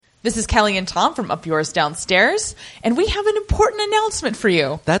This is Kelly and Tom from Up Yours Downstairs, and we have an important announcement for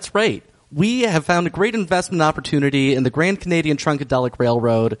you. That's right. We have found a great investment opportunity in the Grand Canadian Trunkadelic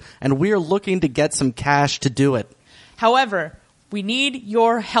Railroad, and we are looking to get some cash to do it. However, we need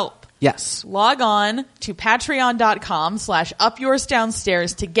your help. Yes. Log on to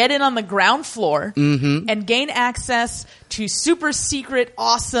patreon.com/upyoursdownstairs to get in on the ground floor and gain access to super secret,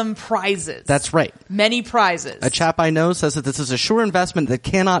 awesome prizes. That's right. Many prizes. A chap I know says that this is a sure investment that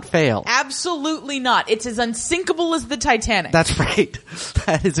cannot fail. Absolutely not. It's as unsinkable as the Titanic. That's right.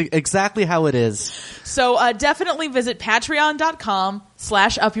 That is exactly how it is. So definitely visit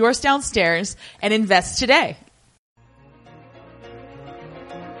patreon.com/upyoursdownstairs and invest today.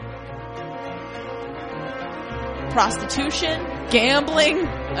 Prostitution, gambling,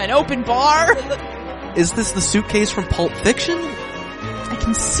 an open bar. Is this the suitcase from Pulp Fiction? I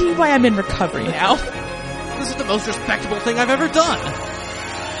can see why I'm in recovery now. This is the most respectable thing I've ever done.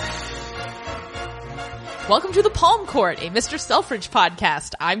 Welcome to the Palm Court, a Mr. Selfridge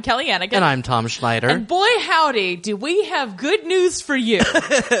podcast. I'm Kelly Anakin. And I'm Tom Schneider. And boy howdy, do we have good news for you.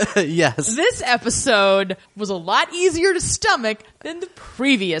 Yes. This episode was a lot easier to stomach than the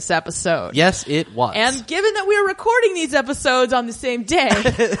previous episode. Yes, it was. And given that we are recording these episodes on the same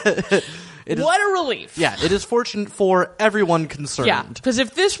day... What a relief. Yeah, it is fortunate for everyone concerned. Yeah, because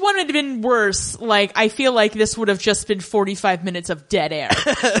if this one had been worse, I feel like this would have just been 45 minutes of dead air.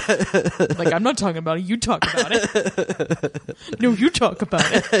 I'm not talking about it, you talk about it. No, you talk about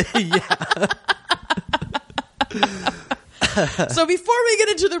it. Yeah. So before we get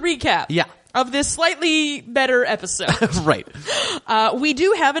into the recap of this slightly better episode. Right. We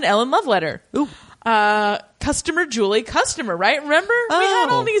do have an Ellen Love letter. Ooh. Customer Julie, customer, right? Remember? We had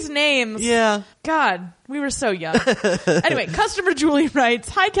all these names. Yeah. God, we were so young. Anyway, customer Julie writes,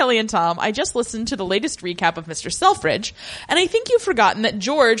 "Hi, Kelly and Tom. I just listened to the latest recap of Mr. Selfridge, and I think you've forgotten that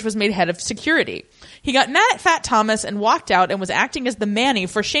George was made head of security. He got mad at Fat Thomas and walked out and was acting as the Manny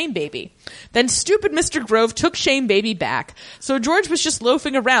for Shame Baby. Then stupid Mr. Grove took Shame Baby back. So George was just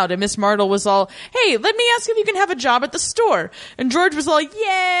loafing around and Miss Martle was all, 'Hey, let me ask if you can have a job at the store.' And George was all,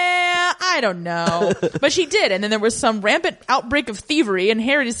 'Yeah, I don't know.' But she did, and then there was some rampant outbreak of thievery and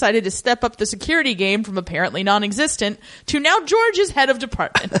Harry decided to step up the security game from apparently non-existent to now George is head of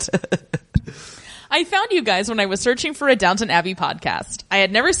department." I found you guys when I was searching for a Downton Abbey podcast. I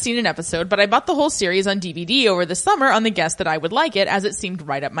had never seen an episode, but I bought the whole series on DVD over the summer on the guess that I would like it, as it seemed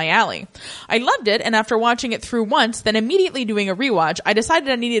right up my alley. I loved it, and after watching it through once, then immediately doing a rewatch, I decided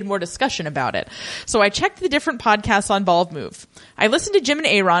I needed more discussion about it. So I checked the different podcasts on Bald Move. I listened to Jim and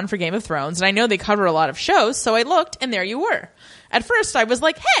Aaron for Game of Thrones, and I know they cover a lot of shows, so I looked, and there you were. At first, I was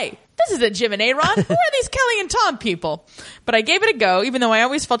like, hey, this isn't Jim and Aaron. Who are these Kelly and Tom people? But I gave it a go, even though I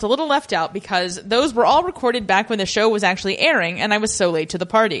always felt a little left out because those were all recorded back when the show was actually airing, and I was so late to the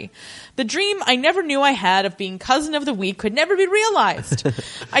party. The dream I never knew I had of being cousin of the week could never be realized.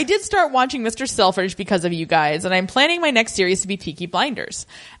 I did start watching Mr. Selfridge because of you guys, and I'm planning my next series to be Peaky Blinders.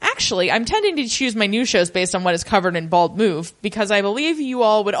 Actually, I'm tending to choose my new shows based on what is covered in Bald Move, because I believe you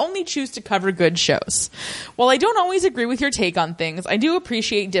all would only choose to cover good shows. While I don't always agree with your take on things, I do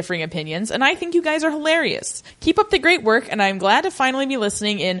appreciate differing opinions, and I think you guys are hilarious. Keep up the great work, and I'm glad to finally be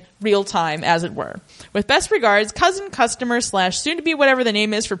listening in real time, as it were. With best regards, cousin, customer, / soon to be whatever the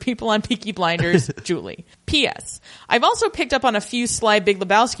name is for people on Peaky Blinders, Julie. P.S. I've also picked up on a few sly Big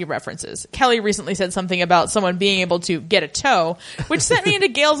Lebowski references. Kelly recently said something about someone being able to get a tow, which sent me into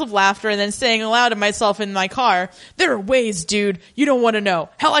gales of laughter, and then saying aloud to myself in my car, "There are ways, dude. You don't want to know.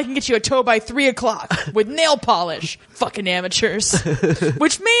 Hell, I can get you a tow by 3 o'clock with nail polish. Fucking amateurs."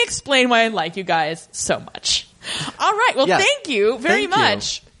 Which may explain why I like you guys so much. All right. Well, thank you very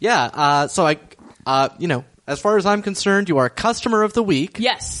much. Yeah. So as far as I'm concerned, you are customer of the week.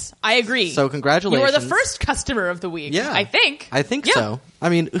 Yes, I agree. So congratulations. You are the first customer of the week. Yeah. I think so. I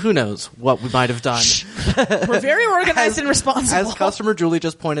mean, who knows what we might have done. We're very organized and responsible. As customer Julie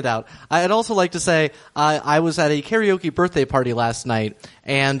just pointed out. I'd also like to say I was at a karaoke birthday party last night,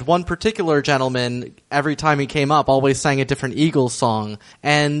 and one particular gentleman, every time he came up, always sang a different Eagles song.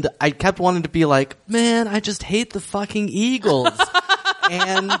 And I kept wanting to be like, man, I just hate the fucking Eagles.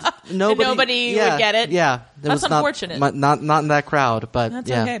 And nobody would get it. Yeah. That's unfortunate. Not in that crowd, but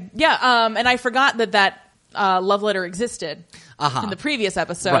that's okay. Yeah, and I forgot that love letter existed in the previous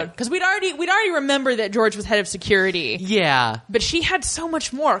episode because we'd already remembered that George was head of security. Yeah, but she had so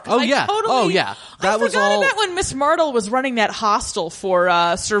much more. Oh yeah, I forgot about when Miss Martle was running that hostel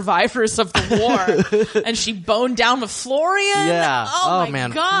for survivors of the war, and she boned down with Florian. Yeah. Oh my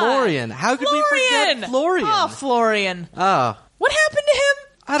man, God. Florian. How could we forget Florian? Oh, Florian. Oh. What happened to him?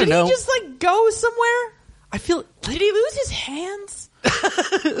 I don't know. Did he just go somewhere? I feel. Did he lose his hands?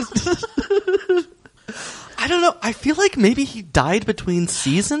 don't know. I feel like maybe he died between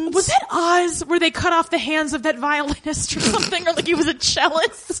seasons. Was that Oz where they cut off the hands of that violinist or something? Or like he was a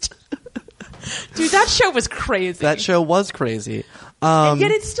cellist? Dude, that show was crazy. That show was crazy. And yet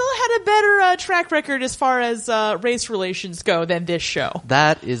it still had a better track record as far as race relations go than this show.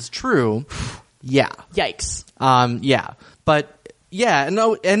 That is true. Yeah. Yikes. Yeah. But yeah,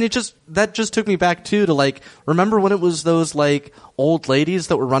 no, and that just took me back too to like, remember when it was those like old ladies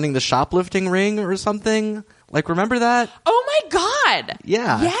that were running the shoplifting ring or something? Like, remember that? Oh my God.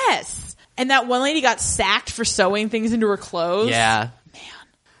 Yeah. Yes. And that one lady got sacked for sewing things into her clothes. Yeah.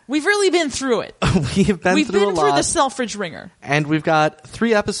 We've really been through it. We've been through the Selfridge Ringer. And we've got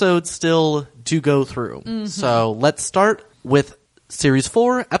 3 episodes still to go through. Mm-hmm. So let's start with Series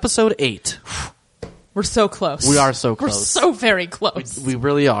 4, Episode 8. We're so close. We are so close. We're so very close. We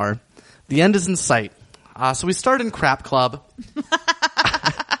really are. The end is in sight. So we start in Crap Club.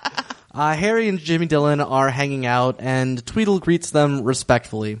 Harry and Jimmy Dillon are hanging out, and Tweedle greets them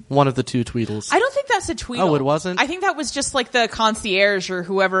respectfully. One of the 2 Tweedles. I don't think that's a Tweedle. Oh, it wasn't? I think that was just like the concierge or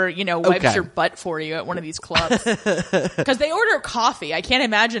whoever, wipes your butt for you at one of these clubs. Because they order coffee. I can't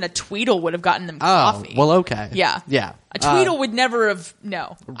imagine a Tweedle would have gotten them coffee. Oh, well, okay. Yeah. Yeah. A Tweedle would never have,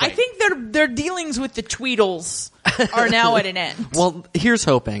 no. Right. I think their dealings with the Tweedles are now at an end. Well, here's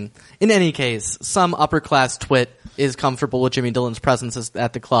hoping. In any case, some upper-class twit is comfortable with Jimmy Dillon's presence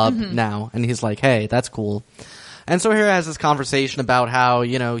at the club now, and he's like, hey, that's cool. And so Harry has this conversation about how,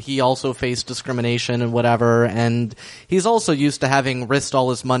 he also faced discrimination and whatever, and he's also used to having risked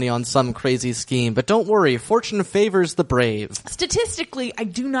all his money on some crazy scheme. But don't worry, fortune favors the brave. Statistically, I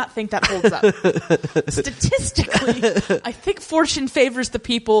do not think that holds up. Statistically, I think fortune favors the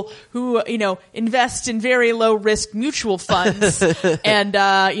people who, invest in very low-risk mutual funds and,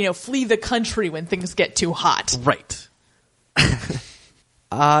 flee the country when things get too hot. Right.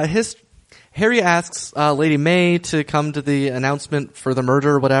 Harry asks Lady May to come to the announcement for the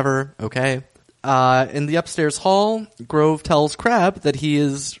murder or whatever. Okay. In the upstairs hall, Grove tells Crabbe that he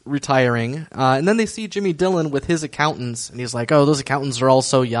is retiring. And then they see Jimmy Dillon with his accountants. And he's like, oh, those accountants are all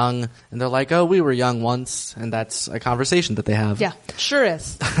so young. And they're like, oh, we were young once. And that's a conversation that they have. Yeah, sure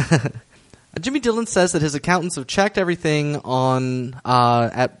is. Jimmy Dillon says that his accountants have checked everything on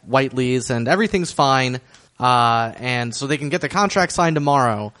at Whiteley's and everything's fine. And so they can get the contract signed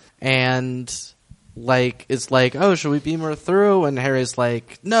tomorrow. And, it's like, oh, should we beam her through? And Harry's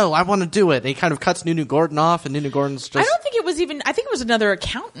like, no, I want to do it. And he kind of cuts Nunu Gordon off, and Nunu Gordon's just... I don't think it was even... I think it was another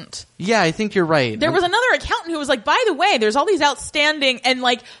accountant. Yeah, I think you're right. There was another accountant who was like, by the way, there's all these outstanding... And,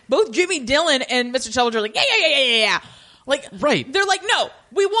 both Jimmy Dillon and Mr. Selfridge are like, yeah. Right. They're like, no,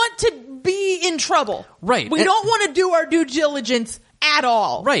 we want to be in trouble. Right. We don't want to do our due diligence at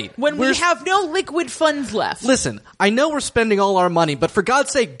all. Right. When we have no liquid funds left. Listen, I know we're spending all our money, but for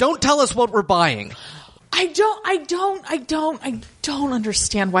God's sake, don't tell us what we're buying. I don't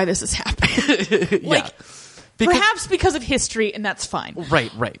understand why this is happening. Perhaps because of history, and that's fine.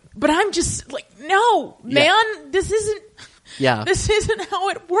 Right. But I'm just like, no, man, this isn't how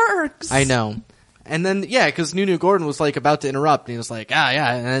it works. I know. And then, because Nunu Gordon was about to interrupt, and he was like,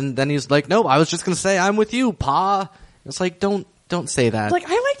 yeah, and then he's like, no, I was just going to say, I'm with you, Pa. It's like, don't say that.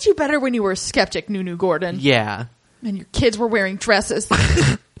 I liked you better when you were a skeptic, Nunu Gordon. Yeah. And your kids were wearing dresses.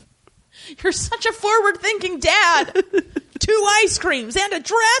 You're such a forward-thinking dad. 2 ice creams and a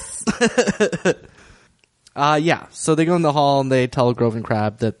dress. So they go in the hall and they tell Grove and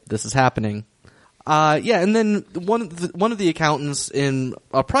Crabbe that this is happening. And then one of the accountants in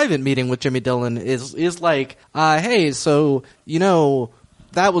a private meeting with Jimmy Dillon is like, hey, so,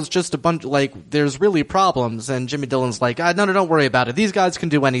 that was just a bunch, there's really problems. And Jimmy Dillon's like, no, don't worry about it. These guys can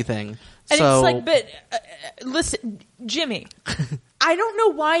do anything. And it's like, but, listen, Jimmy, I don't know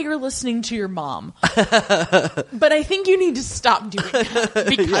why you're listening to your mom, but I think you need to stop doing that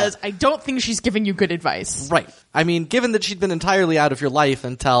because I don't think she's giving you good advice. Right. I mean, given that she'd been entirely out of your life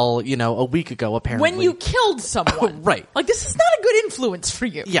until, a week ago, apparently. When you killed someone. Right. This is not a good influence for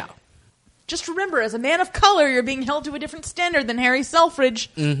you. Yeah. Just remember, as a man of color, you're being held to a different standard than Harry Selfridge.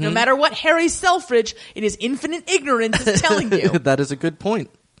 Mm-hmm. No matter what Harry Selfridge, it is infinite ignorance is telling you. That is a good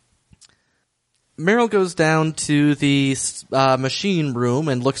point. Meryl goes down to the machine room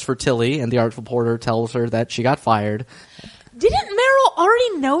and looks for Tilly, and the Artful Porter tells her that she got fired. Didn't Meryl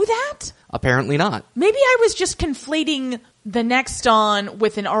already know that? Apparently not. Maybe I was just conflating the next on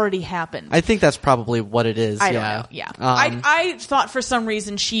with an already happened. I think that's probably what it is. I don't know. Yeah. I thought for some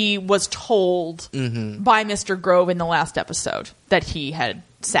reason she was told by Mr. Grove in the last episode that he had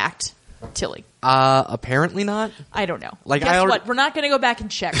sacked Tilly. Apparently not. I don't know. Like, Guess what? We're not going to go back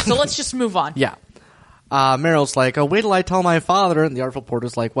and check. So let's just move on. Yeah. Meryl's like, oh, wait till I tell my father. And the Artful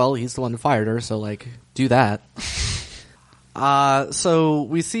Porter's like, well, he's the one who fired her, so, like, do that. So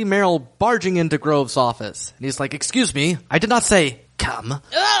we see Meryl barging into Grove's office. And he's like, excuse me, I did not say come.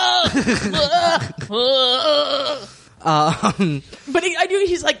 But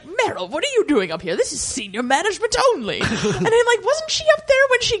he's like, Meryl, what are you doing up here? This is senior management only. And I'm like, wasn't she up there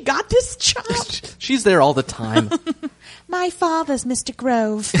when she got this job? She's there all the time. My father's Mr.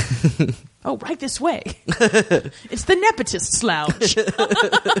 Grove. Oh, right this way. It's the Nepotist's Lounge.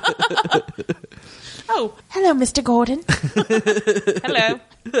 Oh, hello, Mr. Gordon. Hello.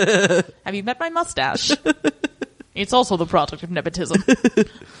 Have you met my mustache? It's also the product of nepotism.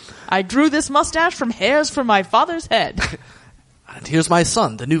 I drew this mustache from hairs from my father's head. And here's my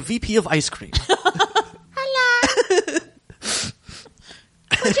son, the new VP of ice cream. Hello.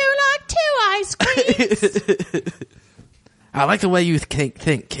 Would you like 2 ice creams? I like the way you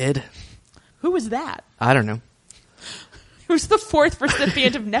think, kid. Who was that? I don't know. Who's the 4th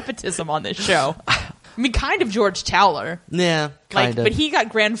recipient of nepotism on this show? I mean, kind of George Towler. Yeah, kind of. But he got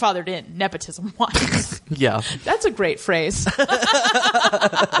grandfathered in, nepotism-wise. Yeah. That's a great phrase.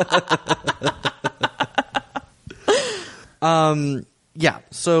 Yeah,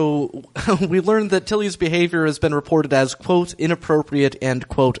 so we learned that Tilly's behavior has been reported as, quote, inappropriate and,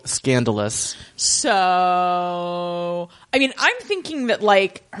 quote, scandalous. So, I mean, I'm thinking that,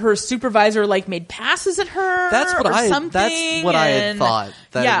 like, her supervisor, like, made passes at her That's what I had thought,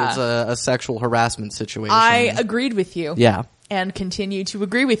 that yeah. it was a sexual harassment situation. I agreed with you. Yeah. And continue to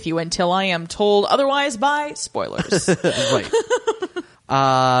agree with you until I am told otherwise by spoilers. Right.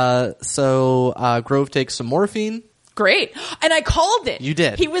 So Grove takes some morphine. Great. And I called it. You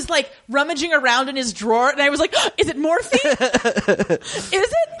did. He was like rummaging around in his drawer and I was like, is it morphine? Is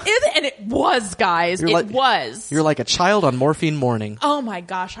it? And it was, guys. It was. You're like a child on morphine morning. Oh my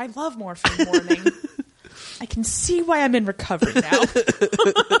gosh. I love morphine morning. I can see why I'm in recovery now.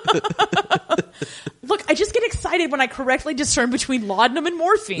 Look, I just get excited when I correctly discern between laudanum and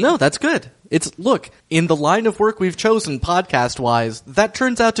morphine. No, that's good. Look, in the line of work we've chosen podcast-wise, that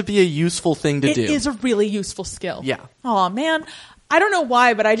turns out to be a useful thing to do. It is a really useful skill. Yeah. Aw, man. I don't know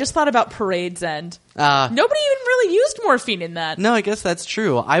why, but I just thought about Parade's End. Nobody even really used morphine in that. No, I guess that's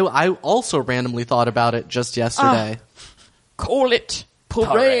true. I also randomly thought about it just yesterday. Call it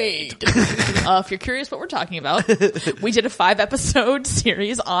Parade. If you're curious what we're talking about, we did a 5-episode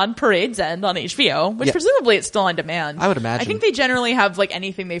series on Parade's End on HBO, which presumably it's still on demand. I would imagine. I think they generally have, like,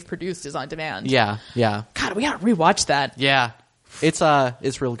 anything they've produced is on demand. Yeah. God, we gotta rewatch that. Yeah. It's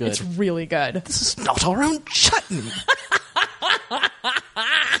real good. It's really good. This is not our own chutney.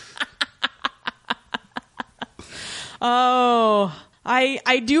 Oh,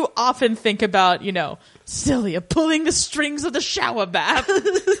 I do often think about, Celia pulling the strings of the shower bath.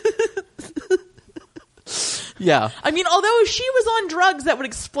 Yeah. I mean, although she was on drugs, that would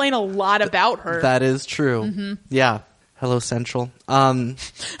explain a lot about her. That is true. Mm-hmm. Yeah. Hello, Central.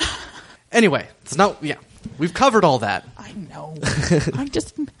 Anyway, we've covered all that. I know.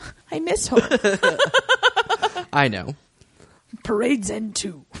 I miss her. I know. Parade's End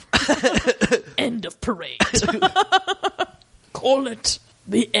 2. End of parade. Call it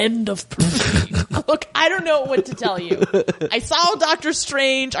the end of parade. Look, I don't know what to tell you. I saw Doctor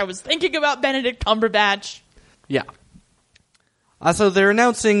Strange. I was thinking about Benedict Cumberbatch. Yeah. So they're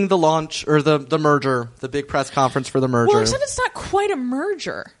announcing the launch, or the merger, the big press conference for the merger. Well, except it's not quite a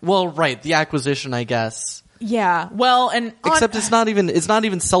merger. Well, right, the acquisition, I guess. Yeah, well, except it's not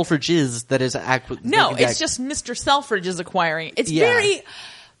even Selfridge's that is No, it's just Mr. Selfridge is acquiring. It's very.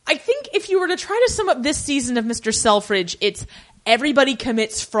 I think if you were to try to sum up this season of Mr. Selfridge, it's everybody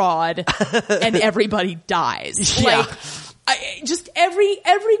commits fraud and everybody dies. Yeah. Just every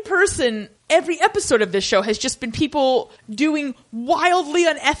person, every episode of this show has just been people doing wildly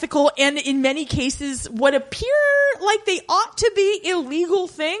unethical and in many cases what appear like they ought to be illegal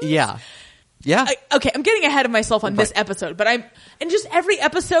things. Yeah. Yeah. Okay, I'm getting ahead of myself on this episode, but and just every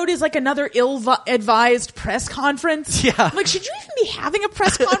episode is like another ill-advised press conference. Yeah. Like, should you even be having a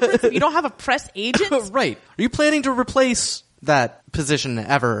press conference if you don't have a press agent? Right. Are you planning to replace that position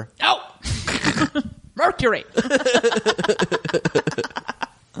ever? No. Mercury.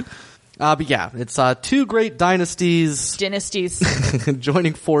 But yeah, it's two great dynasties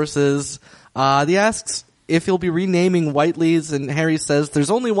joining forces. He asks if he'll be renaming Whiteley's, and Harry says there's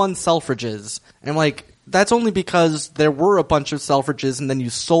only one Selfridge's. And I'm like, that's only because there were a bunch of Selfridge's and then you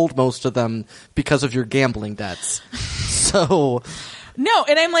sold most of them because of your gambling debts. So no,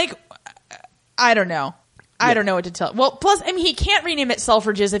 and I'm like, I don't know. I don't know what to tell. Well, plus, I mean, he can't rename it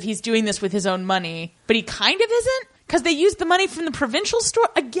Selfridge's if he's doing this with his own money, but he kind of isn't, Because they used the money from the provincial store.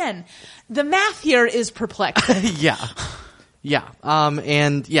 Again, the math here is perplexing. Yeah.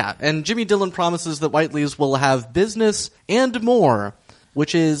 And Jimmy Dillon promises that Whiteley's will have business and more,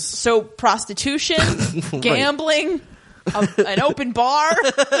 which is... So prostitution, gambling, an open bar,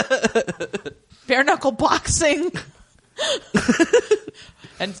 bare knuckle boxing,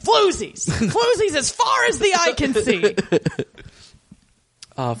 and floozies. Floozies as far as the eye can see.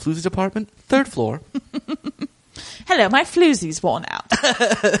 Floozies apartment, 3rd floor. Hello, my floozy's worn out.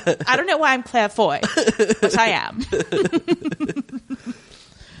 I don't know why I'm clairvoyant, but I am.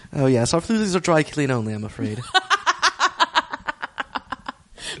 Oh, yes, our floozies are dry clean only, I'm afraid.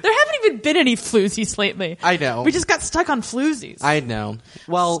 There haven't even been any floozies lately. I know. We just got stuck on floozies. I know.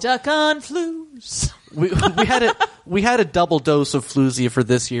 Well, stuck on floos. we had a double dose of floozy for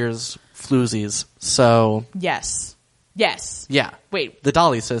this year's floozies, so... Yes. Yeah. Wait. The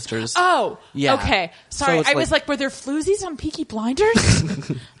Dolly sisters. Oh. Yeah. Okay. Sorry, So I was like, were there floozies on Peaky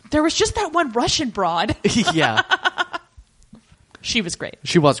Blinders? There was just that one Russian broad. Yeah. She was great.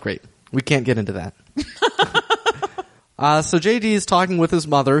 She was great. We can't get into that. So JD is talking with his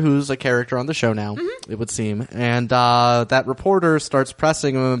mother, who's a character on the show now, it would seem. And that reporter starts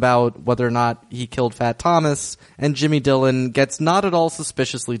pressing him about whether or not he killed Fat Thomas, and Jimmy Dillon gets not at all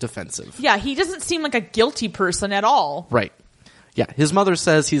suspiciously defensive. Yeah, he doesn't seem like a guilty person at all. Right. Yeah, his mother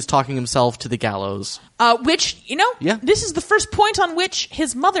says he's talking himself to the gallows. Which, Yeah. this is the first point on which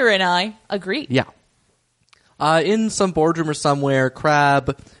his mother and I agree. Yeah. In some boardroom or somewhere,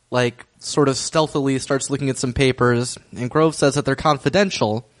 Crab, sort of stealthily starts looking at some papers, and Grove says that they're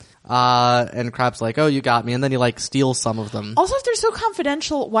confidential, and Crab's like, oh, you got me, and then he, steals some of them. Also, if they're so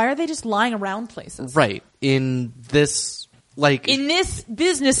confidential, why are they just lying around places? Right. In this, in this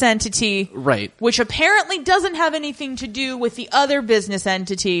business entity, right, which apparently doesn't have anything to do with the other business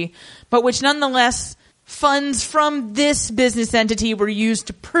entity, but which nonetheless funds from this business entity were used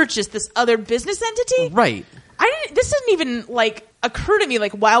to purchase this other business entity? Right. This didn't even, occur to me,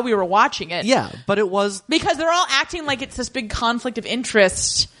 while we were watching it. Yeah, but it was... Because they're all acting like it's this big conflict of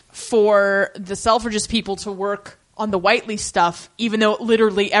interest for the Selfridges people to work on the Whiteley stuff, even though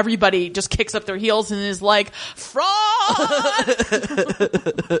literally everybody just kicks up their heels and is like, fraud!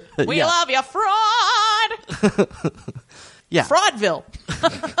 We love you, fraud! Yeah. Fraudville.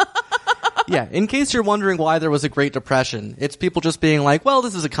 Yeah, in case you're wondering why there was a Great Depression, it's people just being like, well,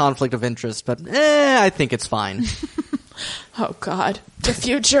 this is a conflict of interest, but I think it's fine. Oh, God. The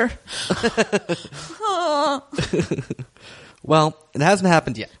future. Well, it hasn't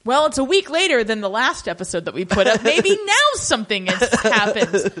happened yet. Well, it's a week later than the last episode that we put up. Maybe now something has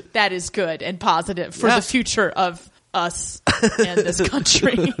happened that is good and positive for the future of us and this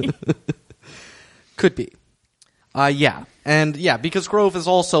country. Could be. Yeah. And yeah, because Grove has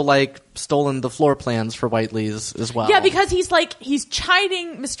also stolen the floor plans for Whiteley's as well. Yeah, because he's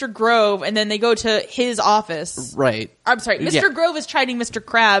chiding Mr. Grove, and then they go to his office. Right. I'm sorry, Mr. Grove is chiding Mr.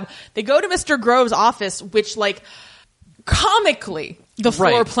 Crab. They go to Mr. Grove's office, which comically the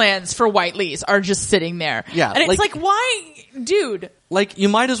floor plans for Whiteley's are just sitting there. Yeah. And it's why, dude? You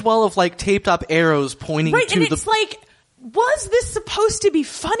might as well have taped up arrows pointing to the... Right, and it's was this supposed to be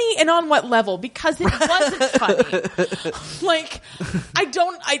funny, and on what level? Because it wasn't funny.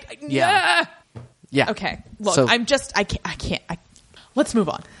 Yeah. Yeah. Okay, look, I can't. Let's move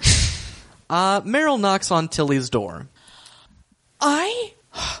on. Meryl knocks on Tilly's door.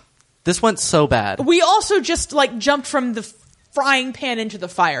 This went so bad. We also just jumped from the frying pan into the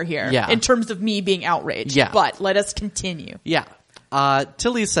fire here. Yeah. In terms of me being outraged. Yeah. But let us continue. Yeah.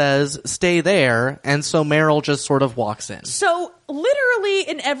 Tilly says, stay there, and so Meryl just sort of walks in. So, literally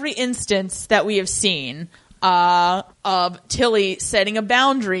in every instance that we have seen of Tilly setting a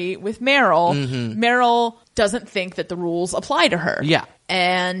boundary with Meryl, Meryl doesn't think that the rules apply to her. Yeah.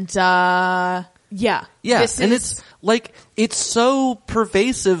 And, yeah. Yeah, it's so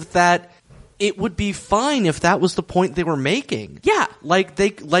pervasive that it would be fine if that was the point they were making. Yeah.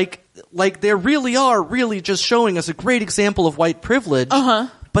 They really are really just showing us a great example of white privilege.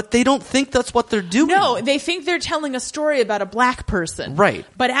 But they don't think that's what they're doing. No, they think they're telling a story about a black person. Right.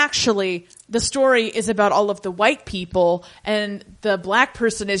 But actually, the story is about all of the white people, and the black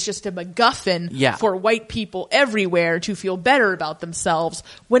person is just a MacGuffin for white people everywhere to feel better about themselves,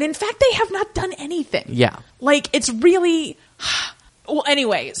 when in fact they have not done anything. Yeah. It's really... Well,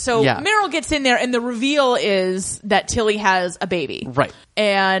 anyway, so Meryl gets in there, and the reveal is that Tilly has a baby. Right.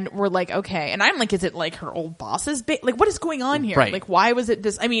 And we're like, okay. And I'm like, is it her old boss's baby? What is going on here? Right. Why was it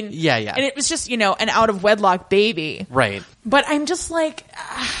this? I mean... Yeah. And it was just, an out-of-wedlock baby. Right. But I'm just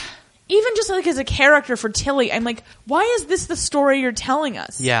even just like as a character for Tilly, I'm like, why is this the story you're telling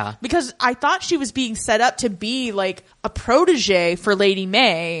us? Yeah. Because I thought she was being set up to be like a protege for Lady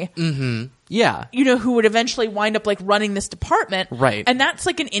May. Mm-hmm. Yeah. You know, who would eventually wind up like running this department. Right. And that's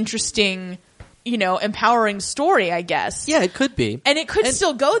like an interesting, you know, empowering story, I guess. Yeah, it could be. And it could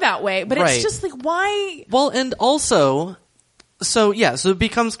still go that way, but Right. it's just like, why? Well, and also, so it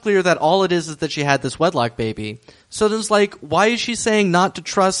becomes clear that all it is that she had this wedlock baby. So then it's like, why is she saying not to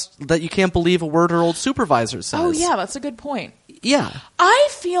trust, that you can't believe a word her old supervisor says? Oh, yeah, that's a good point. Yeah. I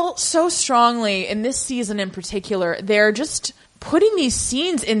feel so strongly in this season in particular, they're just putting these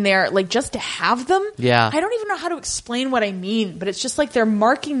scenes in there, like, just to have them. Yeah. I don't even know how to explain what I mean, but it's just like they're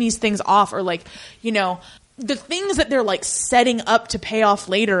marking these things off, or like, you know, the things that they're like setting up to pay off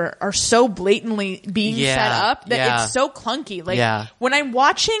later are so blatantly being set up that it's so clunky. Like, when I'm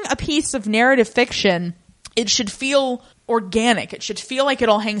watching a piece of narrative fiction, it should feel organic. It should feel like it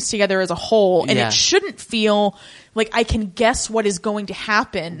all hangs together as a whole, and it shouldn't feel like I can guess what is going to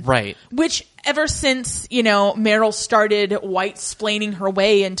happen. Right. Which, ever since, you know, Meryl started white-splaining her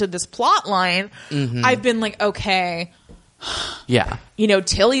way into this plot line, I've been like, okay, yeah, you know,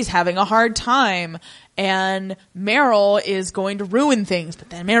 Tilly's having a hard time, and Meryl is going to ruin things, but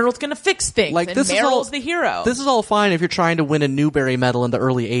then Meryl's going to fix things, like, and this Meryl's is the hero. This is all fine if you're trying to win a Newbery Medal in the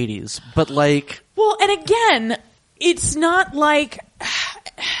early 80s, but like... Well, and again, it's not like...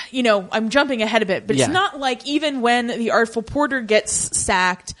 You know, I'm jumping ahead a bit, but it's not like even when the Artful Porter gets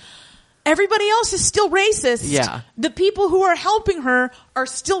sacked, everybody else is still racist. Yeah. The people who are helping her are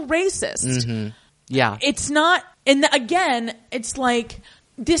still racist. Mm-hmm. Yeah. It's not, and again, it's like,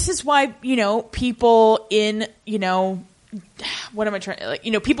 this is why, you know, people in, you know, what am I trying, like,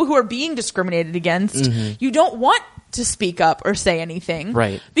 you know, people who are being discriminated against, you don't want to speak up or say anything.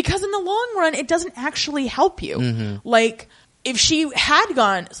 Right. Because in the long run, it doesn't actually help you. Like, if she had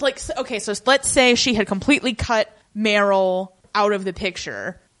gone, like, okay, so let's say she had completely cut Meryl out of the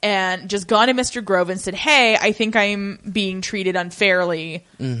picture and just gone to Mr. Grove and said, hey, I think I'm being treated unfairly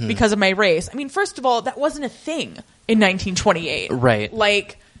because of my race. I mean, first of all, that wasn't a thing in 1928. Right.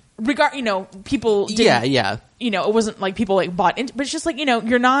 Like, you know, people didn't, you know, it wasn't like people like bought into, but it's just like, you know,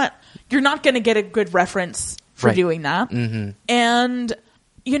 you're not going to get a good reference for doing that. And,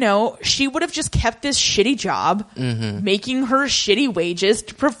 you know, she would have just kept this shitty job, making her shitty wages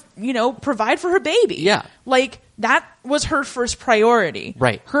to, provide for her baby. Yeah. Like, that was her first priority.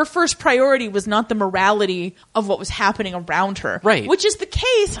 Right. Her first priority was not the morality of what was happening around her. Right. Which is the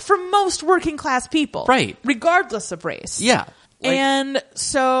case for most working class people. Right. Regardless of race. Yeah. Like, and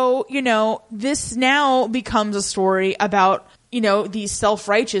so, you know, this now becomes a story about, you know, these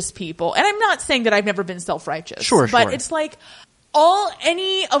self-righteous people. And I'm not saying that I've never been self-righteous. Sure. But it's like,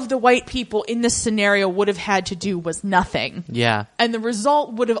 any of the white people in this scenario would have had to do was nothing. Yeah. And the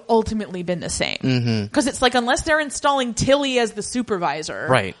result would have ultimately been the same. Because it's like, unless they're installing Tilly as the supervisor.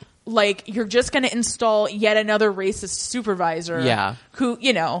 Right. Like, you're just going to install yet another racist supervisor. Yeah. Who,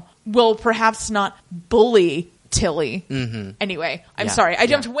 you know, will perhaps not bully Tilly. Anyway, I'm sorry. I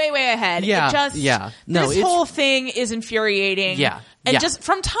jumped way ahead. Yeah. It just, No, this whole thing is infuriating. Yeah. And just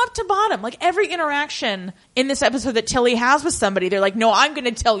from top to bottom, like every interaction in this episode that Tilly has with somebody, they're like, no, I'm going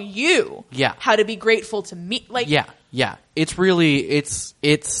to tell you how to be grateful to me. Like, yeah. It's really,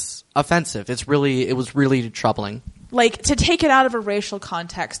 it's offensive. It was really troubling. Like, to take it out of a racial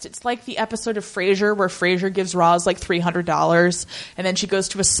context, it's like the episode of Frasier where Frasier gives Roz like $300 and then she goes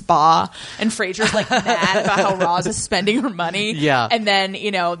to a spa and Frasier's like mad about how Roz is spending her money. Yeah. And then,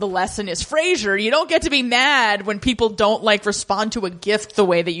 you know, the lesson is, Frasier, you don't get to be mad when people don't like respond to a gift the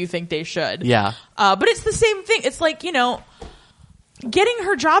way that you think they should. Yeah. But it's the same thing. It's like, you know, getting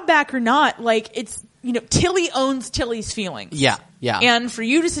her job back or not, like, it's, you know, Tilly owns Tilly's feelings. Yeah. Yeah. And for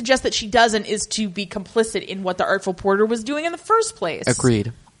you to suggest that she doesn't is to be complicit in what the Artful Porter was doing in the first place.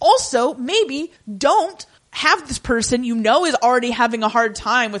 Agreed. Also, maybe don't have this person you know is already having a hard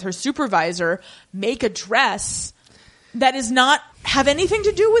time with her supervisor make a dress that is not have anything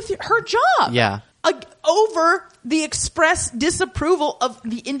to do with her job. Yeah. Over the express disapproval of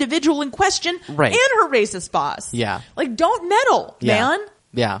the individual in question and her racist boss. Yeah. Like, don't meddle, man.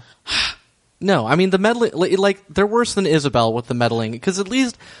 Yeah. No, I mean, the meddling, like, they're worse than Isabel with the meddling, because at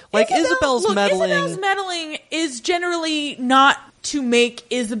least, like, Isabel's meddling is generally not to make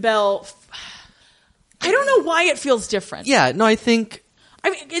Isabel, I don't know why it feels different. Yeah, no, I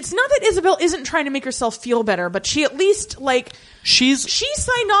mean, it's not that Isabel isn't trying to make herself feel better, but she at least, like, she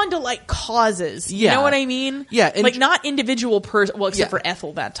signed on to, like, causes. You know what I mean? Yeah. Like, not individual well, except for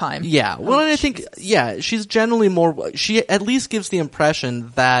Ethel that time. Yeah. Well, and I think, she's generally more, she at least gives the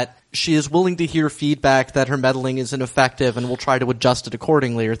impression that she is willing to hear feedback that her meddling is ineffective and will try to adjust it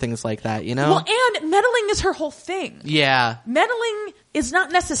accordingly or things like that, you know? Well, and meddling is her whole thing. Yeah. Meddling is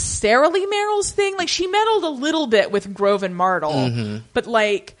not necessarily Meryl's thing. Like, she meddled a little bit with Grove and Martle, but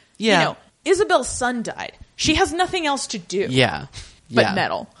like, you know, Isabel's son died. She has nothing else to do. Yeah. But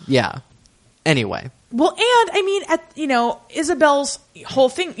meddle. Yeah. Anyway. Well, and I mean, Isabel's whole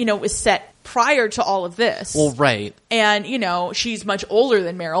thing, was set prior to all of this. Well, right. And, she's much older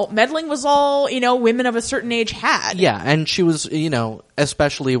than Meryl. Meddling was all, women of a certain age had. Yeah, and she was,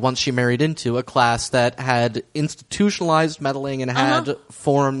 especially once she married into a class that had institutionalized meddling and had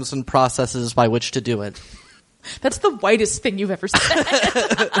forms and processes by which to do it. That's the whitest thing you've ever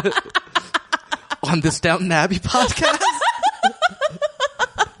said. On this Downton Abbey podcast?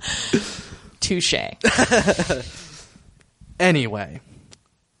 Touche. Anyway,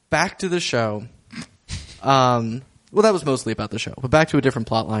 back to the show. Well, that was mostly about the show, but back to a different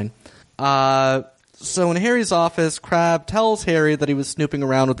plot line. So in Harry's office, Crabbe tells Harry that he was snooping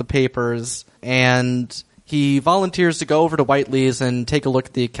around with the papers, and he volunteers to go over to Whiteley's and take a look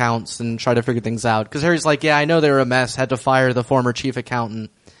at the accounts and try to figure things out. Because Harry's like, yeah, I know they were a mess, had to fire the former chief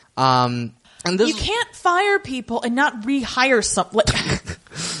accountant. And this you can't fire people and not rehire some.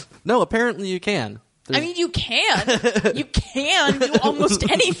 No, apparently you can. I mean, you can. You can do almost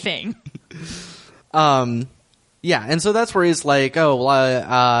anything. Yeah, and so that's where he's like, oh,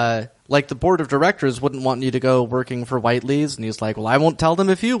 well, like the board of directors wouldn't want you to go working for Whiteley's, and he's like, well, I won't tell them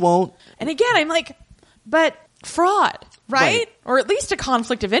if you won't. And again, I'm like, but fraud, right? Or at least a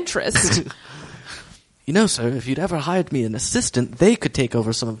conflict of interest. Sir, if you'd ever hired me an assistant, they could take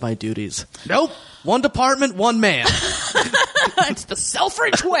over some of my duties. Nope. One department, one man. It's the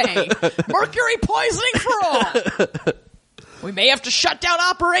Selfridge way. Mercury poisoning for all. We may have to shut down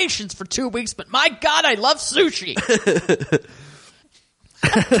operations for 2 weeks, but my God, I love sushi.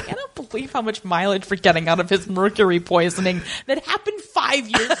 I cannot believe how much mileage we're getting out of his mercury poisoning that happened 5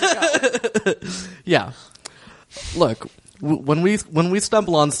 years ago. Yeah. Look, when we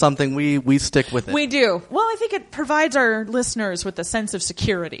stumble on something, we stick with it. We do. Well, I think it provides our listeners with a sense of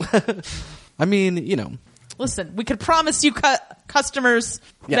security. I mean, Listen, we could promise you customers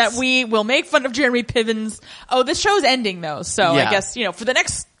yes. that we will make fun of Jeremy Pivens. Oh, this show's ending, though, so yeah. I guess, for the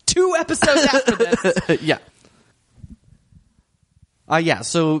next 2 episodes after this. Yeah.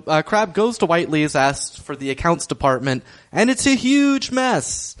 So Crabbe goes to Whiteley's, asks for the accounts department, and it's a huge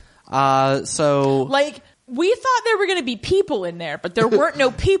mess. We thought there were going to be people in there, but there weren't no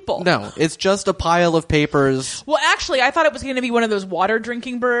people. No, it's just a pile of papers. Well, actually, I thought it was going to be one of those water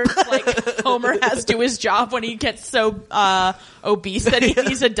drinking birds like Homer has to his job when he gets so obese that he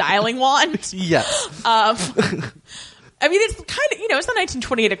needs a dialing wand. Yes. I mean, it's kind of, it's the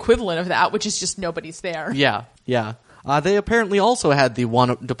 1928 equivalent of that, which is just nobody's there. Yeah, yeah. They apparently also had the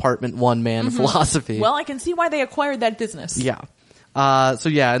one department, one man philosophy. Well, I can see why they acquired that business. Yeah.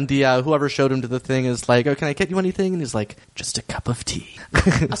 And the whoever showed him to the thing is like, oh, can I get you anything? And he's like, just a cup of tea.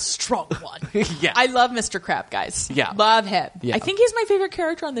 A strong one. Yeah. I love Mr. Crabbe, guys. Yeah. Love him. Yeah. I think he's my favorite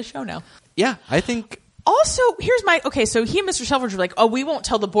character on the show now. Yeah, I think... Also, so he and Mr. Selfridge were like, oh, we won't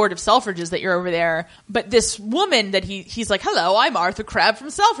tell the board of Selfridges that you're over there. But this woman that he's like, hello, I'm Arthur Crabbe from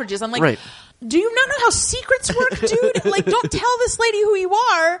Selfridges. I'm like, right. Do you not know how secrets work, dude? Like, don't tell this lady who you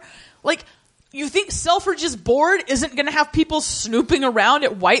are. Like... You think Selfridge's board isn't going to have people snooping around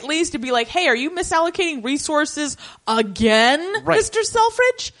at Whiteley's to be like, hey, are you misallocating resources again, right. Mr.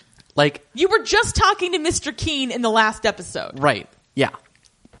 Selfridge? Like, you were just talking to Mr. Keene in the last episode. Right. Yeah.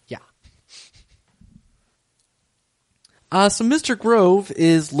 Yeah. So Mr. Grove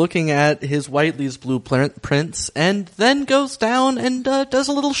is looking at his Whiteley's blueprints and then goes down and does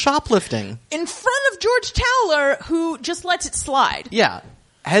a little shoplifting. In front of George Towler, who just lets it slide. Yeah.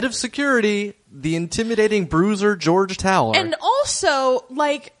 Head of security, the intimidating bruiser George Towler. And also,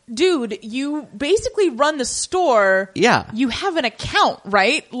 like, dude, you basically run the store. Yeah. You have an account,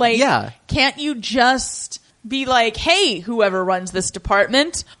 right? Like, yeah. Can't you just be like, hey, whoever runs this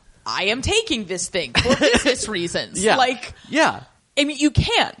department, I am taking this thing for business reasons. Yeah. Like, yeah. I mean, you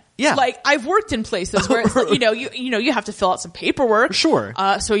can. Yeah. Like, I've worked in places where it's like, you have to fill out some paperwork. Sure.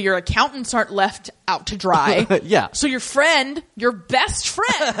 So your accountants aren't left out to dry. Yeah. So your best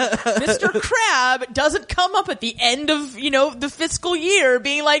friend, Mr. Crabbe, doesn't come up at the end of, the fiscal year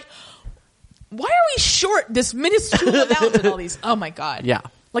being like, why are we short this minuscule amount and all these? Oh my God. Yeah.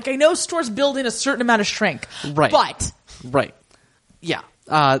 Like, I know stores build in a certain amount of shrink. Right. But. Right. Yeah.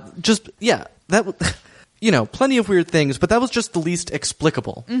 Plenty of weird things, but that was just the least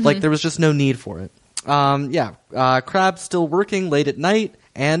explicable. Mm-hmm. Like, there was just no need for it. Crabbe's still working late at night,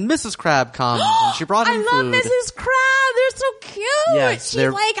 and Mrs. Crabbe comes, and she brought him food. I love Mrs. Crabbe! are so cute. Yes, She's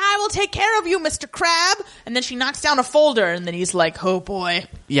they're- like, I will take care of you, Mr. Crab. And then she knocks down a folder, and then he's like, oh boy.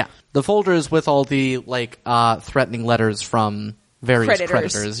 Yeah. The folder is with all the, threatening letters from various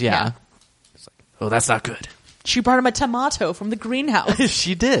creditors. Yeah. Yeah. It's like, oh, that's not good. She brought him a tomato from the greenhouse.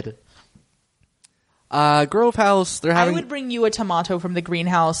 She did. Grove House, they're having... I would bring you a tomato from the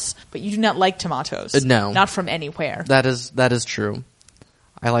greenhouse, but you do not like tomatoes. No. Not from anywhere. That is true.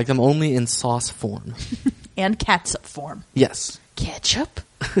 I like them only in sauce form. And catsup form. Yes. Ketchup?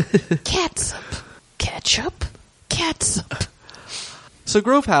 Catsup. Ketchup? Catsup. So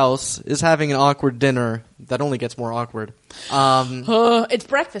Grove House is having an awkward dinner that only gets more awkward. It's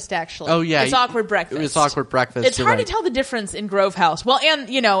breakfast, actually. Oh, yeah. It's awkward breakfast. It's awkward breakfast. It's hard to tell the difference in Grove House. Well, and,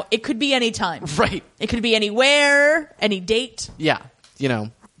 it could be any time. Right. It could be anywhere, any date. Yeah.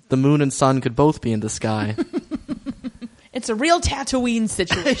 The moon and sun could both be in the sky. It's a real Tatooine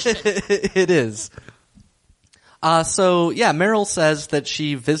situation. It is. Meryl says that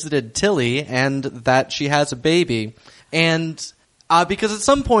she visited Tilly and that she has a baby. And because at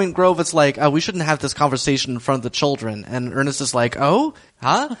some point Grove is like, we shouldn't have this conversation in front of the children. And Ernest is like, oh?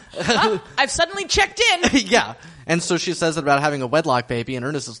 Huh? I've suddenly checked in. Yeah. And so she says it about having a wedlock baby, and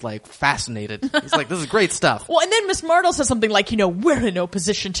Ernest is like fascinated. He's like, this is great stuff. Well, and then Miss Martle says something like, we're in no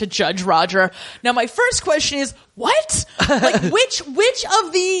position to judge Roger. Now, my first question is, what? Like, which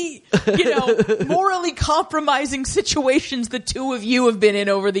of the, morally compromising situations the two of you have been in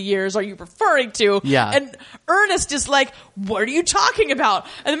over the years are you referring to? Yeah. And Ernest is like, what are you talking about?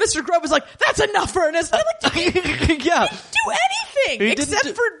 And then Mr. Grove is like, that's enough, Ernest. And I'm like, yeah. Do anything He except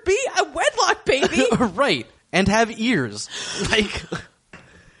didn't for be a wedlock baby. Right. And have ears.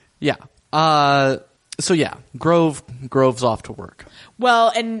 Yeah. Grove's off to work.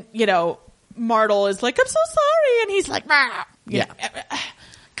 Well, and, Martle is like, I'm so sorry. And he's like, "Rah." Yeah.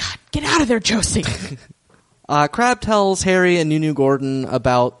 God, get out of there, Josie. Crab tells Harry and Nunu Gordon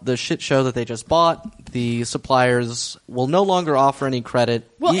about the shit show that they just bought. The suppliers will no longer offer any credit.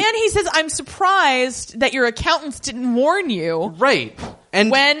 Well, and he says, I'm surprised that your accountants didn't warn you. Right.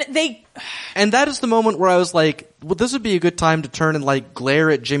 And And that is the moment where I was like, well, this would be a good time to turn and glare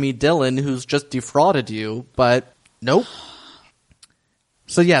at Jimmy Dillon, who's just defrauded you, but nope.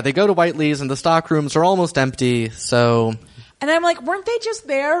 So yeah, they go to Whiteley's and the stock rooms are almost empty, so... And I'm like, weren't they just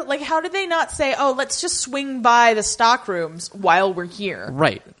there? Like, how did they not say, oh, let's just swing by the stock rooms while we're here?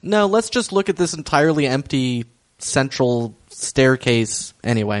 Right. No, let's just look at this entirely empty central staircase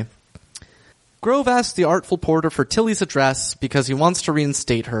anyway. Grove asks the artful porter for Tilly's address because he wants to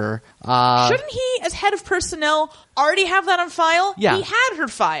reinstate her. Shouldn't he, as head of personnel, already have that on file? Yeah. He had her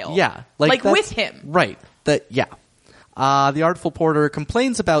file. Yeah. With him. Right. Yeah. The artful porter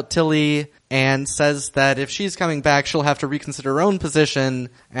complains about Tilly and says that if she's coming back, she'll have to reconsider her own position.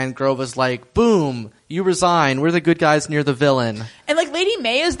 And Grove is like, boom, you resign. We're the good guys near the villain. And Lady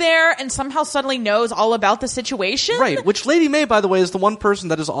May is there and somehow suddenly knows all about the situation. Right, which Lady May, by the way, is the one person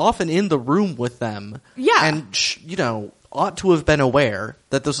that is often in the room with them. Yeah. And, ought to have been aware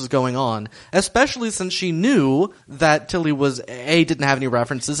that this was going on, especially since she knew that Tilly was, A, didn't have any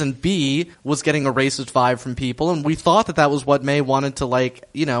references, and B, was getting a racist vibe from people, and we thought that was what May wanted to,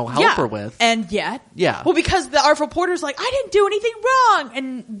 help her with. And yet. Yeah. Well, because the artful porter's like, I didn't do anything wrong.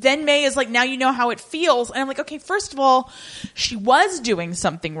 And then May is like, now you know how it feels. And I'm like, okay, first of all, she was doing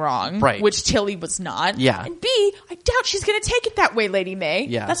something wrong. Right. Which Tilly was not. Yeah. And B, I doubt she's going to take it that way, Lady May.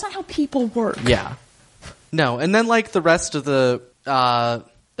 Yeah. That's not how people work. Yeah. No, and then, the rest of the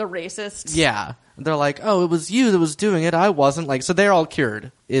racists. Yeah. They're like, oh, it was you that was doing it, I wasn't. So they're all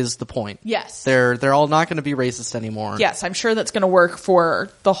cured, is the point. Yes. They're all not going to be racist anymore. Yes, I'm sure that's going to work for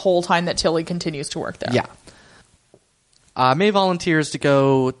the whole time that Tilly continues to work there. Yeah. May volunteers to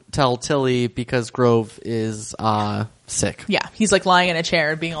go tell Tilly because Grove is sick. Yeah, he's lying in a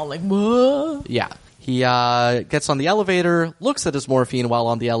chair and being all like, what? Yeah. He gets on the elevator, looks at his morphine while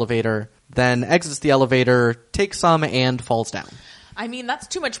on the elevator, then exits the elevator, takes some, and falls down. I mean, that's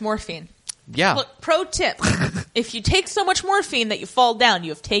too much morphine. Yeah. Look, pro tip. If you take so much morphine that you fall down,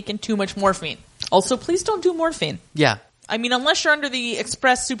 you have taken too much morphine. Also, please don't do morphine. Yeah. I mean, unless you're under the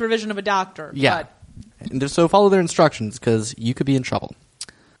express supervision of a doctor. Yeah. But So follow their instructions, because you could be in trouble.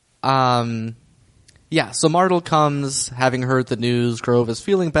 Yeah, so Martle comes, having heard the news. Grove is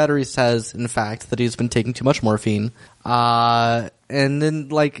feeling better. He says, in fact, that he's been taking too much morphine. And then,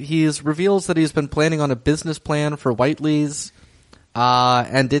 he reveals that he's been planning on a business plan for Whiteley's.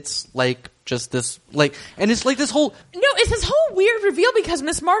 And it's like just this, like, and it's like this whole. No, it's this whole weird reveal because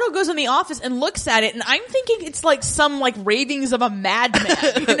Miss Martle goes in the office and looks at it, and I'm thinking it's like some like ravings of a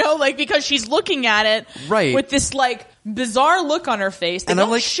madman, you know, like because she's looking at it Right. with this like bizarre look on her face. They And I'm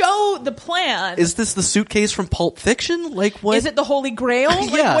don't like, show the plan. Is this the suitcase from Pulp Fiction? Like, what? Is it the Holy Grail?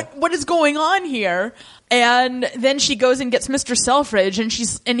 Like, Yeah. what is going on here? And then she goes and gets Mr. Selfridge, and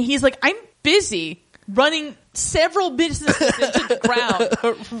he's like, I'm busy running several businesses into the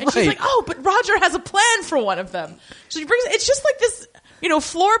ground. And she's Right. like, oh, but Roger has a plan for one of them. So she brings, it's just like this, you know,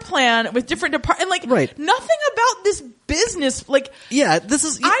 floor plan with different departments. And like, Right. nothing about this business, like, Yeah, this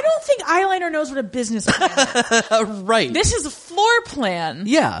is. I don't think Eyeliner knows what a business plan is. Right. This is a floor plan.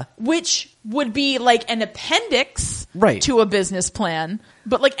 Yeah. Which would be like an appendix Right. to a business plan.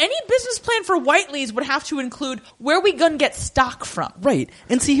 But like any business plan for Whiteley's would have to include where we gonna get stock from. Right.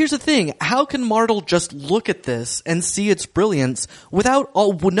 And see, here's the thing. How can Martle just look at this and see its brilliance without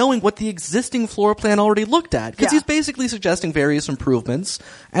knowing what the existing floor plan already looked at? Because Yeah. he's basically suggesting various improvements,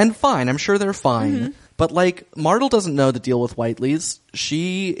 and fine, I'm sure they're fine. Mm-hmm. But, like, Martle doesn't know the deal with Whiteley's.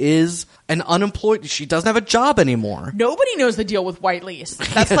 She is an unemployed... She doesn't have a job anymore. Nobody knows the deal with Whiteley's.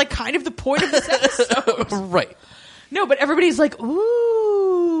 That's like kind of the point of this episode. Right. No, but everybody's like,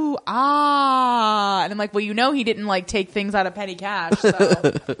 ooh, ah. And I'm like, well, you know he didn't like take things out of petty cash,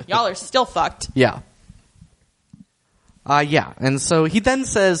 so y'all are still fucked. Yeah. Yeah. And so he then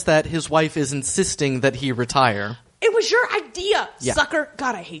says that his wife is insisting that he retire. It was your idea, Yeah. sucker.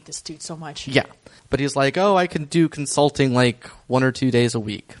 God, I hate this dude so much. Yeah. But he's like, oh, I can do consulting like 1 or 2 days a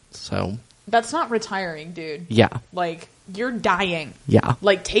week. So, That's not retiring, dude. yeah. Like, you're dying. Yeah.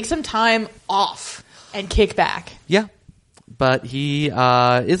 Like, take some time off and kick back, Yeah. But he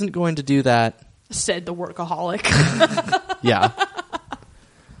isn't going to do that. said the workaholic. Yeah.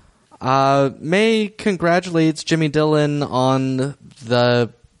 May congratulates Jimmy Dillon on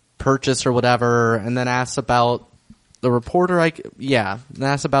the purchase or whatever, and then asks about the reporter. And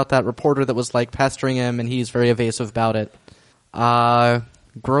asks about that reporter that was like pestering him, and he's very evasive about it.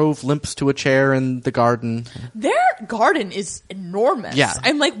 Grove limps to a chair in the garden. Their garden is enormous. Yeah.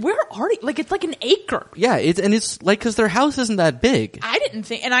 I'm like, where are you? Like, it's like an acre. Yeah, it's like, because their house isn't that big. I didn't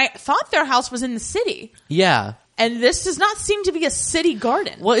think, and I thought their house was in the city. Yeah. And this does not seem to be a city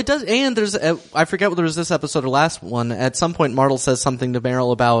garden. Well, it does, and there's, I forget whether it was this episode or last one, at some point Martle says something to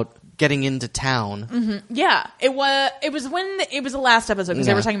Meryl about getting into town. Mm-hmm. Yeah, it was the last episode because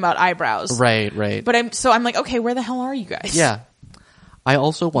they Yeah. were talking about eyebrows. Right. But I'm like, okay, where the hell are you guys? Yeah. I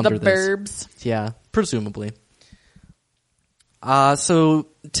also wonder The this. burbs. Yeah, presumably. So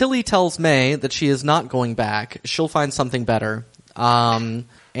Tilly tells May that she is not going back. She'll find something better.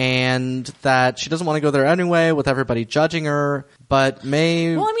 And that she doesn't want to go there anyway with everybody judging her. But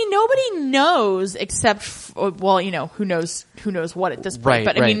May... Well, I mean, nobody knows except, who knows what at this point. Right,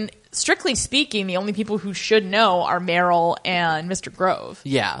 but I right. mean, strictly speaking, the only people who should know are Meryl and Mr. Grove.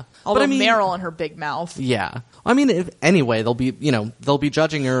 Yeah. Although but I mean, Meryl and her big mouth. Yeah. I mean, anyway, they'll be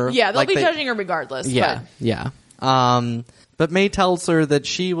judging her. Yeah, they'll like be judging her regardless. Yeah, But yeah. But May tells her that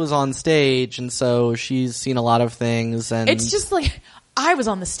she was on stage, and so she's seen a lot of things, and it's just like, I was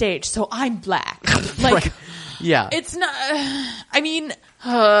on the stage, so I'm black. Like, Right. Yeah. it's not, I mean,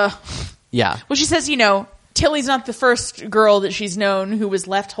 Yeah. well, she says, Tilly's not the first girl that she's known who was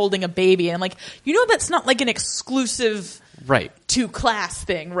left holding a baby. And I'm like, that's not like an exclusive Right. to class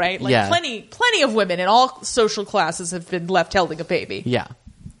thing, right? Like Yeah. plenty of women in all social classes have been left holding a baby. Yeah.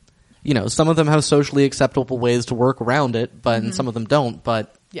 Some of them have socially acceptable ways to work around it, but and some of them don't,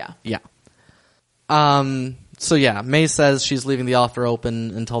 but Yeah. yeah. So yeah, May says she's leaving the offer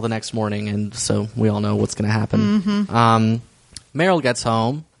open until the next morning, and so we all know what's going to happen. Meryl gets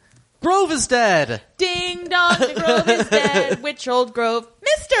home. Grove is dead! Ding dong, the Grove is dead. Which old Grove?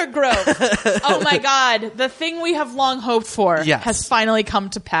 Mr. Grove. Oh my God. The thing we have long hoped for Yes. has finally come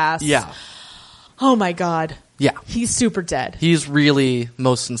to pass. Yeah. Oh my God. Yeah. He's super dead. He's really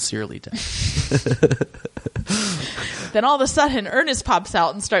most sincerely dead. Then all of a sudden, Ernest pops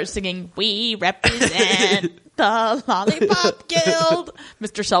out and starts singing, "We represent the Lollipop Guild."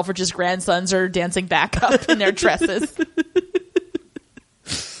 Mr. Selfridge's grandsons are dancing back up in their dresses.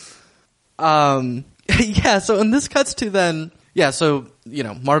 Yeah, so and this cuts to then... Yeah, so,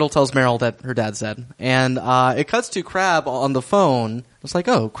 Martle tells Meryl that her dad's dead. And it cuts to Crab on the phone. It's like,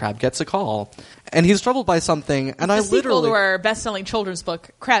 oh, Crab gets a call. And he's troubled by something, and The sequel to our best-selling children's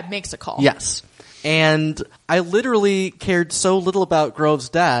book, Crab Makes a Call. Yes. And I literally cared so little about Grove's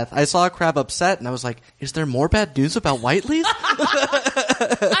death. I saw Crab upset, and I was like, is there more bad news about Whiteley's?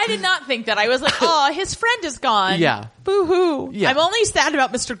 I did not think that. I was like, oh, his friend is gone. Yeah. Boo-hoo. Yeah. I'm only sad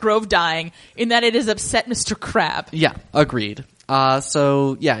about Mr. Grove dying in that it has upset Mr. Crab. Yeah, agreed.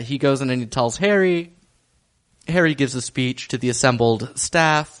 So yeah, he goes in and he tells Harry. Harry gives a speech to the assembled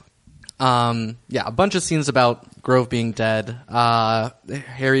staff. Yeah, a bunch of scenes about Grove being dead.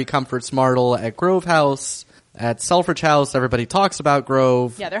 Harry comforts Martle at Grove House. At Selfridge House, everybody talks about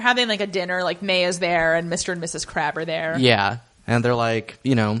Grove. Yeah, they're having like a dinner, like May is there and Mr. and Mrs. Crabbe are there. Yeah, and they're like,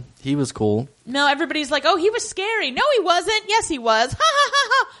 he was cool. No, everybody's like, oh, he was scary. No, he wasn't. Yes, he was. Ha ha ha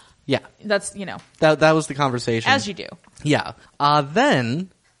ha. Yeah. That's, That was the conversation. as you do. Yeah. Then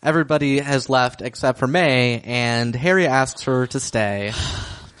everybody has left except for May, and Harry asks her to stay.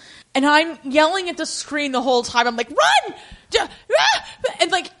 And I'm yelling at the screen the whole time. I'm like, run!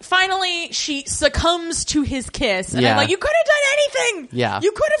 And like, finally, she succumbs to his kiss. And I'm like, you could have done anything! Yeah.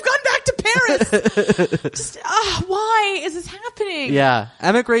 You could have gone back to Paris! Just, why is this happening? Yeah.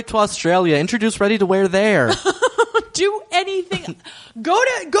 Emigrate to Australia. Introduce Ready to Wear there. Do anything. Go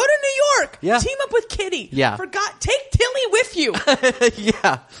to New York! Yeah. Team up with Kitty! Yeah. Take Tilly with you!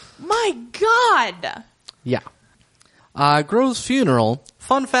 Yeah. My God! Yeah. Grove's funeral.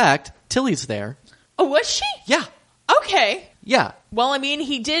 Fun fact, Tilly's there. Oh, was she? Yeah. Okay. Yeah. Well, I mean,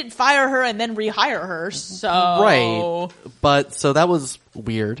 he did fire her and then rehire her, so... Right. But, so that was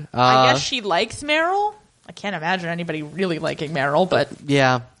weird. I guess she likes Meryl? I can't imagine anybody really liking Meryl, but...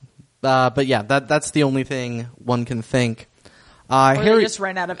 Yeah. But yeah, that's the only thing one can think. Or Harry they just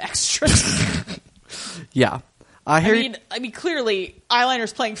ran out of extras. Yeah. Harry... I mean, clearly,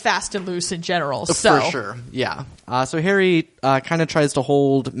 eyeliner's playing fast and loose in general, so... For sure, yeah. So Harry kind of tries to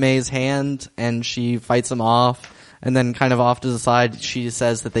hold May's hand, and she fights him off. And then kind of off to the side, she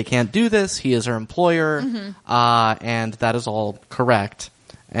says that they can't do this. He is her employer, and that is all correct.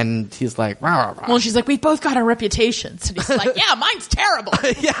 And he's like, rah, rah, rah. Well, she's like, we both got our reputations. And he's like, yeah, mine's terrible.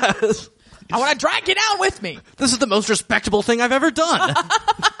 Yes. I want to drag you down with me. This is the most respectable thing I've ever done.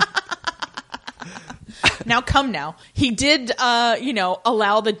 Now, come now. He did,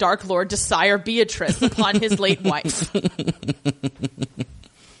 allow the Dark Lord to sire Beatrice upon his late wife.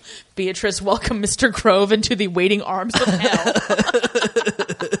 Beatrice welcomed Mr. Grove into the waiting arms of hell.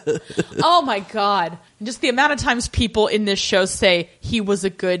 Oh my God. Just the amount of times people in this show say he was a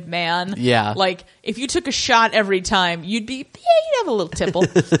good man. Yeah. Like, if you took a shot every time, you'd have a little tipple.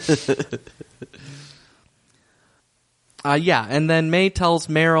 Yeah, and then May tells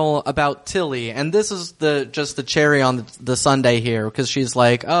Meryl about Tilly, and this is just the cherry on the sundae here, because she's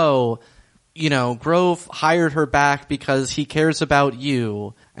like, Grove hired her back because he cares about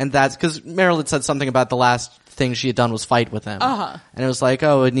you. And that's because Meryl had said something about the last thing she had done was fight with him. Uh-huh. And it was like,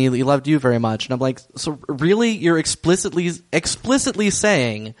 and he loved you very much. And I'm like, so really you're explicitly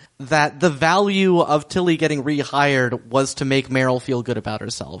saying that the value of Tilly getting rehired was to make Meryl feel good about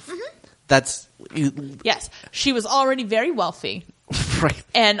herself. Mm-hmm. That's... Yes. She was already very wealthy. Right.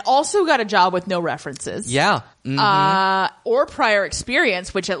 And also got a job with no references. Yeah. Mm-hmm. Or prior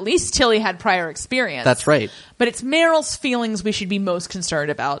experience, which at least Tilly had prior experience. That's right. But it's Meryl's feelings we should be most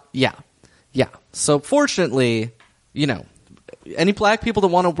concerned about. Yeah. Yeah. So fortunately, any black people that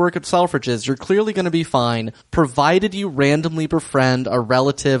want to work at Selfridges, you're clearly going to be fine, provided you randomly befriend a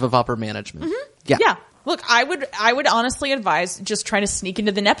relative of upper management. Mm-hmm. Yeah. Yeah. Look, I would honestly advise just trying to sneak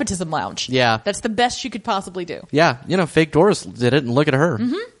into the nepotism lounge. Yeah. That's the best you could possibly do. Yeah. Fake Doris did it, and look at her.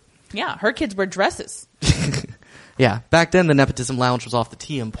 Mm-hmm. Yeah. Her kids wear dresses. Yeah. Back then, the nepotism lounge was off the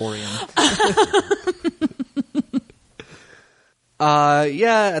Tea Emporium.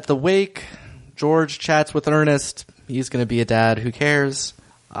 Yeah. At the wake, George chats with Ernest. He's going to be a dad. Who cares?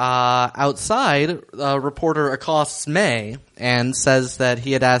 Outside, a reporter accosts May and says that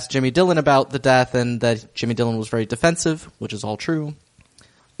he had asked Jimmy Dillon about the death and that Jimmy Dillon was very defensive, which is all true.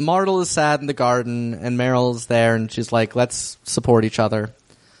 Martle is sad in the garden, and Meryl is there, and she's like, let's support each other.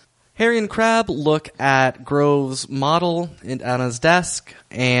 Harry and Crabbe look at Grove's model on his desk,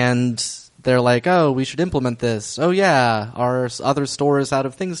 and they're like, oh, we should implement this. Oh, yeah, our other store is out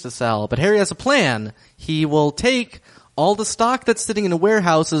of things to sell. But Harry has a plan. He will take all the stock that's sitting in the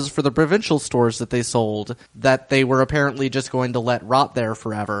warehouses for the provincial stores that they sold, that they were apparently just going to let rot there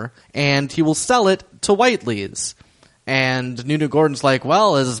forever, and he will sell it to Whiteley's. And Nunu Gordon's like,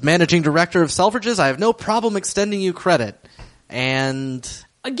 well, as managing director of Selfridges, I have no problem extending you credit. And...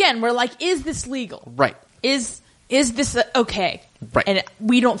 Again, we're like, is this legal? Right. Is this okay? Right. And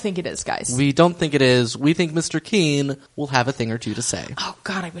we don't think it is, guys. We don't think it is. We think Mr. Keene will have a thing or two to say. Oh,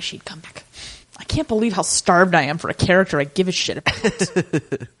 God, I wish he'd come back. I can't believe how starved I am for a character I give a shit about.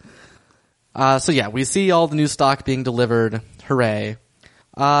 So yeah, we see all the new stock being delivered. Hooray.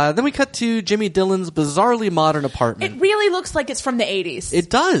 Then we cut to Jimmy Dillon's bizarrely modern apartment. It really looks like it's from the 80s.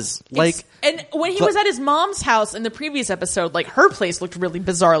 It does. And when he was at his mom's house in the previous episode, her place looked really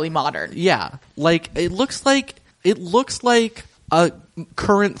bizarrely modern. Yeah. It looks like a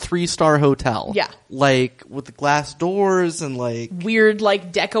current 3-star hotel. Yeah. Like, with the glass doors and, like... Weird,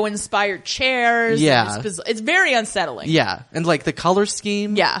 like, deco-inspired chairs. Yeah. And it's very unsettling. Yeah. And, like, the color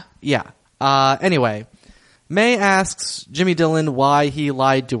scheme. Yeah. Yeah. Anyway, May asks Jimmy Dillon why he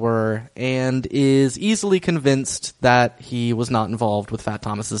lied to her and is easily convinced that he was not involved with Fat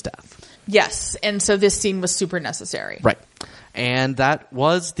Thomas's death. Yes, and so this scene was super necessary. Right. And that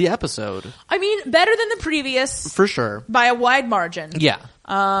was the episode. I mean, better than the previous. For sure. By a wide margin. Yeah.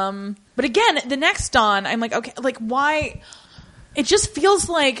 But again, the next Dawn, I'm like, okay, like, why? It just feels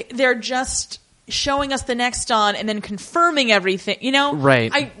like they're just showing us the next Dawn and then confirming everything, you know?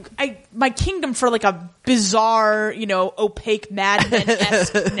 Right. My kingdom for like a bizarre, you know, opaque Mad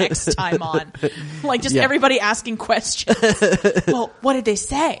Men-esque next time on. Like, just everybody asking questions. Well, what did they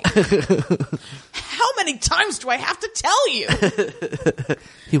say? How many times do I have to tell you?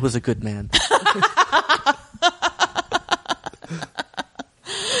 He was a good man.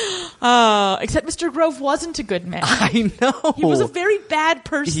 Except Mr. Grove wasn't a good man. I know. He was a very bad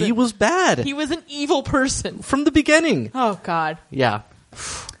person. He was bad. He was an evil person. From the beginning. Oh, God. Yeah.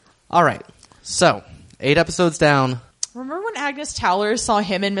 All right. So, 8 episodes down. Remember when Agnes Towler saw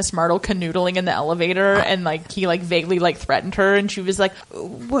him and Miss Martle canoodling in the elevator and like he like vaguely like threatened her and she was like,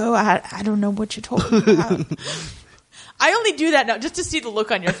 well, I don't know what you're talking about. I only do that now just to see the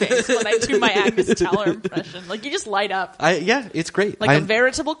look on your face when I do my Agnes Towler impression. Like, you just light up. Yeah, it's great. Like a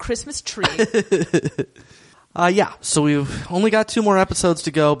veritable Christmas tree. Yeah, so we've only got 2 more episodes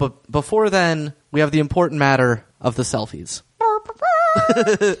to go, but before then, we have the important matter of the selfies.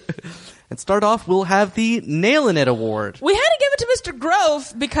 And start off, we'll have the Nailin' It Award. We had to give it to Mr.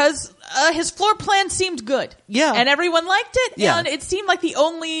 Grove because his floor plan seemed good. Yeah. And everyone liked it. Yeah. And it seemed like the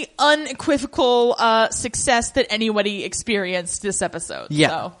only unequivocal success that anybody experienced this episode. Yeah.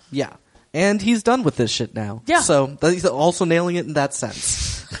 So. Yeah. And he's done with this shit now. Yeah. So he's also nailing it in that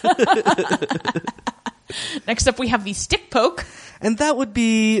sense. Next up, we have the stick poke. And that would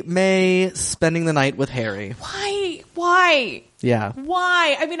be May spending the night with Harry. Why? Yeah.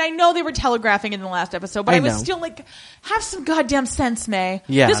 Why? I mean, I know they were telegraphing in the last episode, but I was still like, have some goddamn sense, May.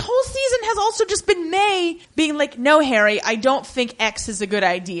 Yeah. This whole season has also just been May being like, no, Harry, I don't think X is a good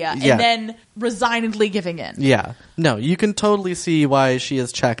idea. Yeah. And then resignedly giving in. Yeah. No, you can totally see why she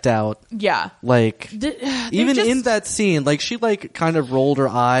is checked out. Yeah. Like, even just, in that scene, like, she, like, kind of rolled her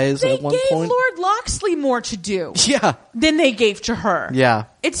eyes at one point. They gave Lord Loxley more to do. Yeah. Than they gave to her. Yeah.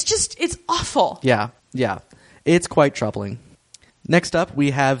 It's awful. Yeah. Yeah. It's quite troubling. Next up,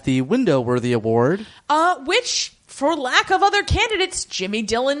 we have the Window-Worthy Award. Which, for lack of other candidates, Jimmy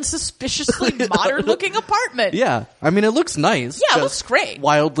Dillon's suspiciously modern-looking apartment. Yeah. I mean, it looks nice. Yeah, it looks great.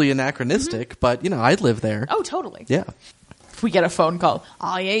 Wildly anachronistic, but, you know, I'd live there. Oh, totally. Yeah. If we get a phone call,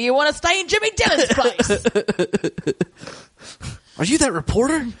 oh, yeah, you want to stay in Jimmy Dillon's place? Are you that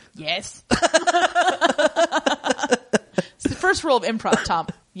reporter? Yes. It's the first rule of improv, Tom.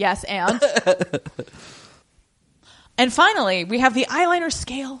 Yes, and? And finally, we have the eyeliner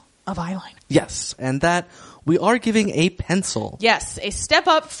scale of eyeliner. Yes, and that we are giving a pencil. Yes, a step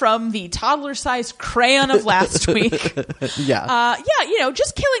up from the toddler-sized crayon of last week. Yeah. Yeah, you know,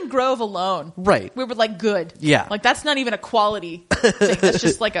 just killing Grove alone. Right. We were like, good. Yeah. Like, that's not even a quality thing. That's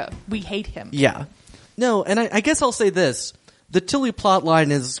just like we hate him. Yeah. No, and I guess I'll say this. The Tilly plotline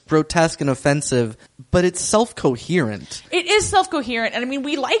is grotesque and offensive, but it's self-coherent. It is self-coherent, and I mean,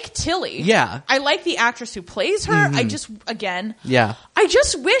 we like Tilly. Yeah. I like the actress who plays her. Mm-hmm. I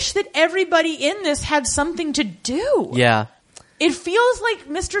just wish that everybody in this had something to do. Yeah. It feels like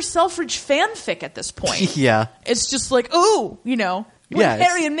Mr. Selfridge fanfic at this point. Yeah. It's just like, ooh, you know, when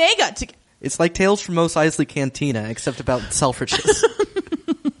Harry and May got together. It's like Tales from Mos Eisley Cantina, except about Selfridges.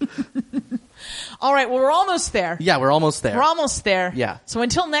 All right, well, we're almost there. Yeah, we're almost there. We're almost there. Yeah. So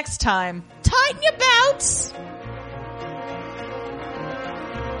until next time, tighten your belts.